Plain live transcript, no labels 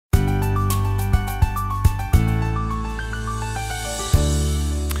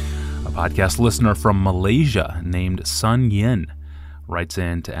Podcast listener from Malaysia named Sun Yin writes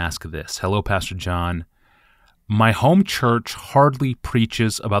in to ask this. Hello, Pastor John. My home church hardly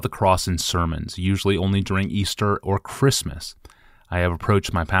preaches about the cross in sermons, usually only during Easter or Christmas. I have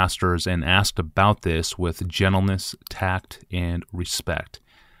approached my pastors and asked about this with gentleness, tact, and respect.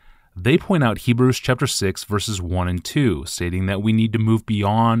 They point out Hebrews chapter 6, verses 1 and 2, stating that we need to move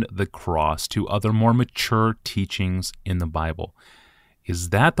beyond the cross to other more mature teachings in the Bible.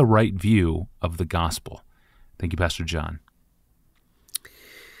 Is that the right view of the gospel? Thank you, Pastor John.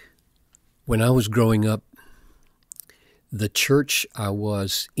 When I was growing up, the church I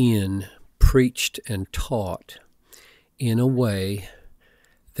was in preached and taught in a way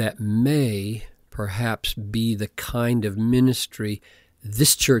that may perhaps be the kind of ministry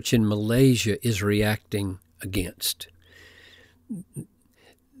this church in Malaysia is reacting against.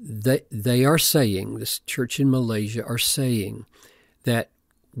 They are saying, this church in Malaysia are saying, that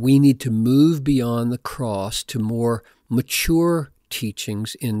we need to move beyond the cross to more mature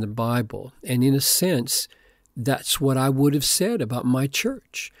teachings in the Bible. And in a sense, that's what I would have said about my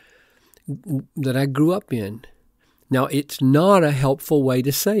church that I grew up in. Now, it's not a helpful way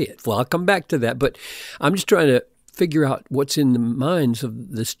to say it. Well, I'll come back to that, but I'm just trying to figure out what's in the minds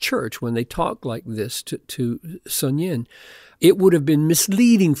of this church when they talk like this to Sun Yin. It would have been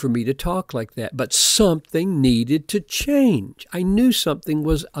misleading for me to talk like that, but something needed to change. I knew something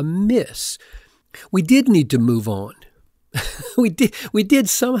was amiss. We did need to move on. We did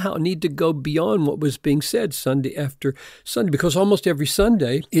somehow need to go beyond what was being said Sunday after Sunday, because almost every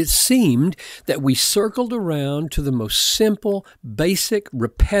Sunday it seemed that we circled around to the most simple, basic,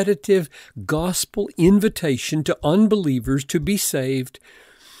 repetitive gospel invitation to unbelievers to be saved.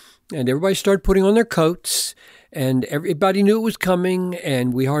 And everybody started putting on their coats, and everybody knew it was coming,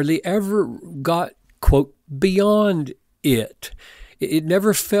 and we hardly ever got, quote, beyond it. It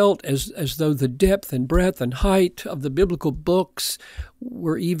never felt as though the depth and breadth and height of the biblical books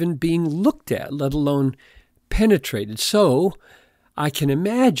were even being looked at, let alone penetrated. So I can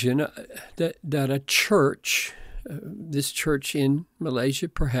imagine that a church, this church in Malaysia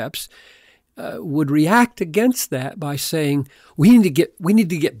perhaps, would react against that by saying, we need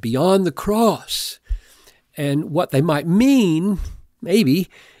to get beyond the cross. And what they might mean, maybe,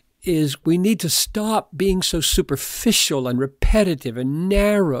 is we need to stop being so superficial and repetitive and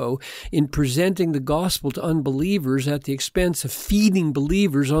narrow in presenting the gospel to unbelievers at the expense of feeding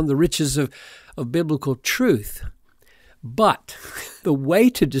believers on the riches of biblical truth. But the way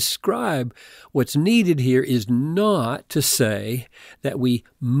to describe what's needed here is not to say that we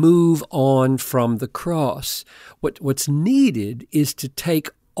move on from the cross. What's needed is to take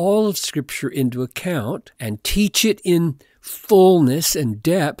all of Scripture into account and teach it in fullness and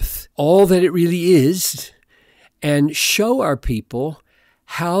depth, all that it really is, and show our people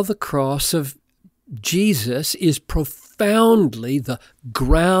how the cross of Jesus is profoundly the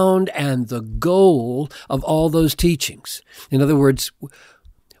ground and the goal of all those teachings. In other words,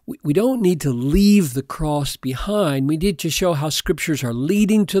 we don't need to leave the cross behind. We need to show how Scriptures are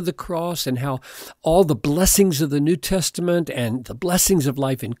leading to the cross and how all the blessings of the New Testament and the blessings of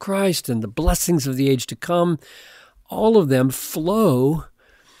life in Christ and the blessings of the age to come, all of them flow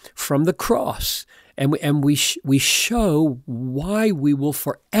from the cross. And we show why we will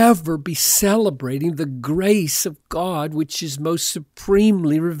forever be celebrating the grace of God, which is most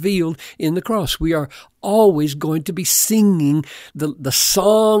supremely revealed in the cross. We are always going to be singing the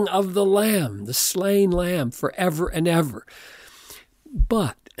song of the Lamb, the slain Lamb, forever and ever.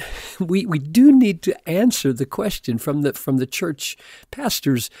 But we do need to answer the question from the church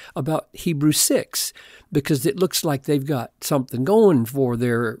pastors about Hebrews 6, because it looks like they've got something going for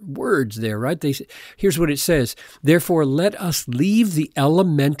their words there, right? Here's what it says: "Therefore, let us leave the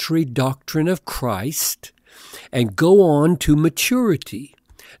elementary doctrine of Christ and go on to maturity,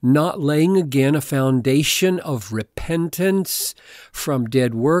 not laying again a foundation of repentance from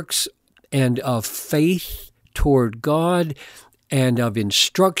dead works and of faith toward God, and of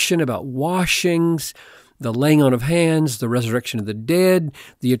instruction about washings, the laying on of hands, the resurrection of the dead,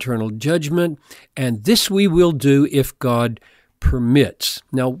 the eternal judgment, and this we will do if God permits."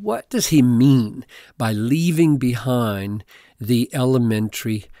 Now, what does he mean by leaving behind the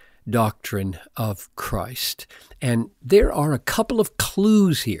elementary doctrine of Christ? And there are a couple of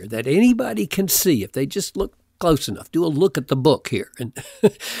clues here that anybody can see if they just look close enough. Do a look at the book here. And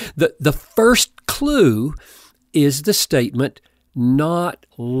the first clue is the statement, not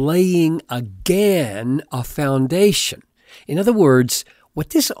laying again a foundation. In other words,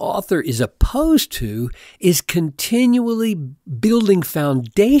 What this author is opposed to is continually building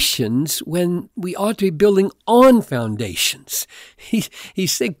foundations when we ought to be building on foundations. He's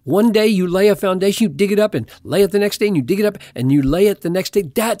saying one day you lay a foundation, you dig it up and lay it the next day, and you dig it up and you lay it the next day.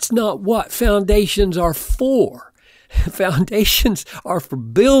 That's not what foundations are for. Foundations are for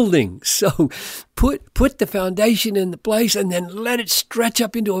building. So put the foundation in the place and then let it stretch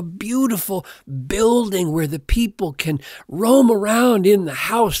up into a beautiful building where the people can roam around in the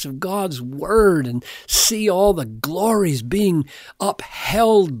house of God's Word and see all the glories being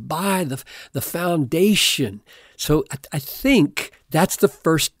upheld by the foundation. So I think that's the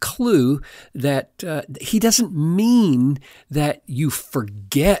first clue that he doesn't mean that you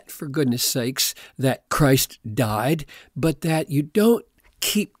forget, for goodness sakes, that Christ died, but that you don't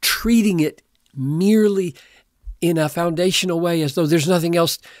keep treating it merely in a foundational way as though there's nothing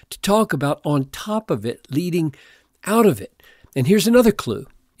else to talk about on top of it, leading out of it. And here's another clue.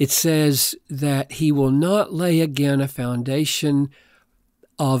 It says that he will not lay again a foundation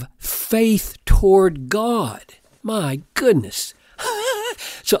of faith toward God. My goodness.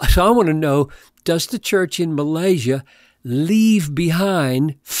 So I want to know, does the church in Malaysia leave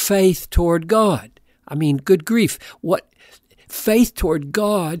behind faith toward God? I mean, good grief. What faith toward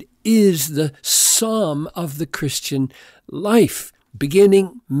God is the sum of the Christian life.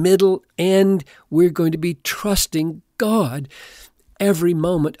 Beginning, middle, end, we're going to be trusting God every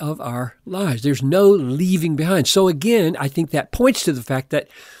moment of our lives. There's no leaving behind. So again, I think that points to the fact that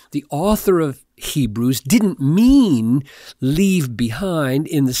the author of Hebrews didn't mean leave behind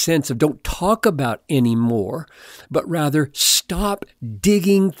in the sense of don't talk about anymore, but rather stop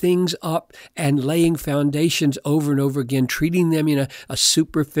digging things up and laying foundations over and over again, treating them in a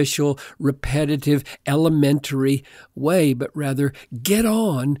superficial, repetitive, elementary way, but rather get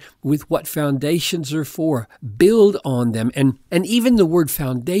on with what foundations are for. Build on them. And even the word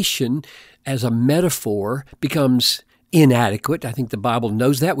foundation as a metaphor becomes inadequate. I think the Bible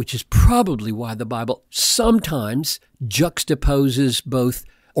knows that, which is probably why the Bible sometimes juxtaposes both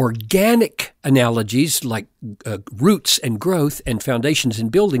organic analogies like roots and growth and foundations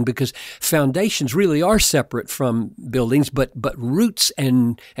and building, because foundations really are separate from buildings, but roots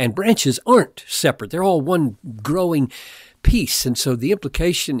and branches aren't separate. They're all one growing piece. And so the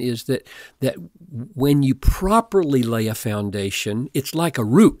implication is that when you properly lay a foundation, it's like a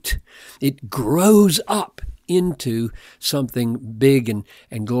root. It grows up into something big and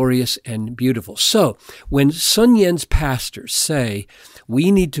glorious and beautiful. So when Sun Yin's pastors say we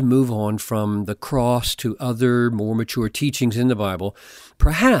need to move on from the cross to other more mature teachings in the Bible,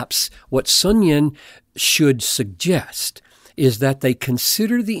 perhaps what Sun Yin should suggest is that they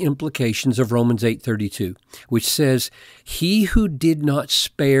consider the implications of Romans 8:32, which says, "He who did not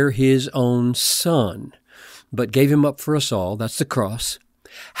spare his own son, but gave him up for us all," that's the cross,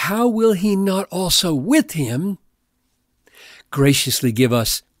 "how will he not also with him graciously give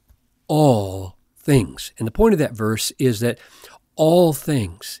us all things?" And the point of that verse is that all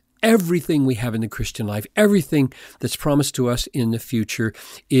things, everything we have in the Christian life, everything that's promised to us in the future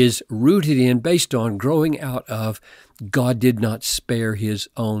is rooted in, based on, growing out of God did not spare his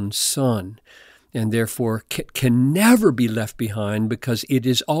own son, and therefore can never be left behind, because it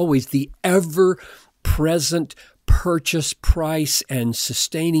is always the ever-present purchase price and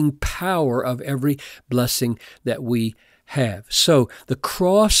sustaining power of every blessing that we have. So the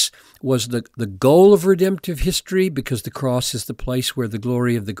cross was the goal of redemptive history, because the cross is the place where the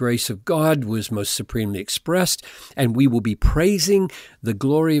glory of the grace of God was most supremely expressed, and we will be praising the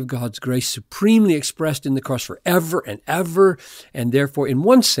glory of God's grace supremely expressed in the cross forever and ever. And therefore, in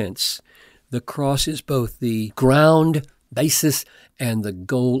one sense, the cross is both the ground, basis, and the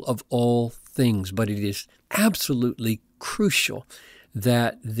goal of all things. But it is absolutely crucial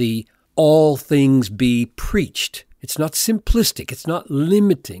that the all things be preached. It's not simplistic. It's not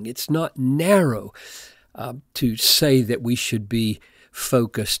limiting. It's not narrow to say that we should be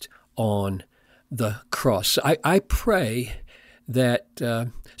focused on the cross. I pray that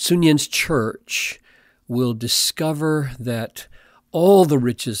Sun Yin's church will discover that all the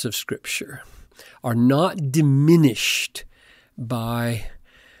riches of Scripture are not diminished by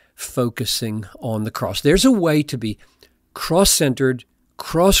focusing on the cross. There's a way to be cross-centered,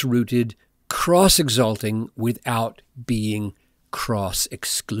 cross-rooted, cross-exalting without being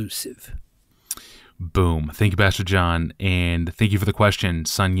cross-exclusive. Boom. Thank you, Pastor John. And thank you for the question,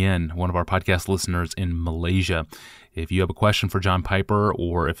 Sun Yin, one of our podcast listeners in Malaysia. If you have a question for John Piper,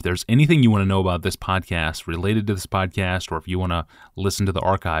 or if there's anything you want to know about this podcast related to this podcast, or if you want to listen to the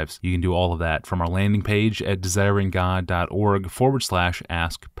archives, you can do all of that from our landing page at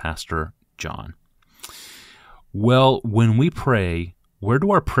desiringgod.org/Ask Pastor John. Well, when we pray, where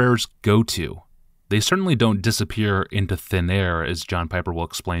do our prayers go to? They certainly don't disappear into thin air, as John Piper will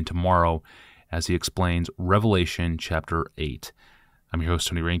explain tomorrow as he explains Revelation chapter 8. I'm your host,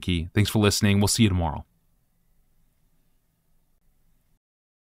 Tony Reinke. Thanks for listening. We'll see you tomorrow.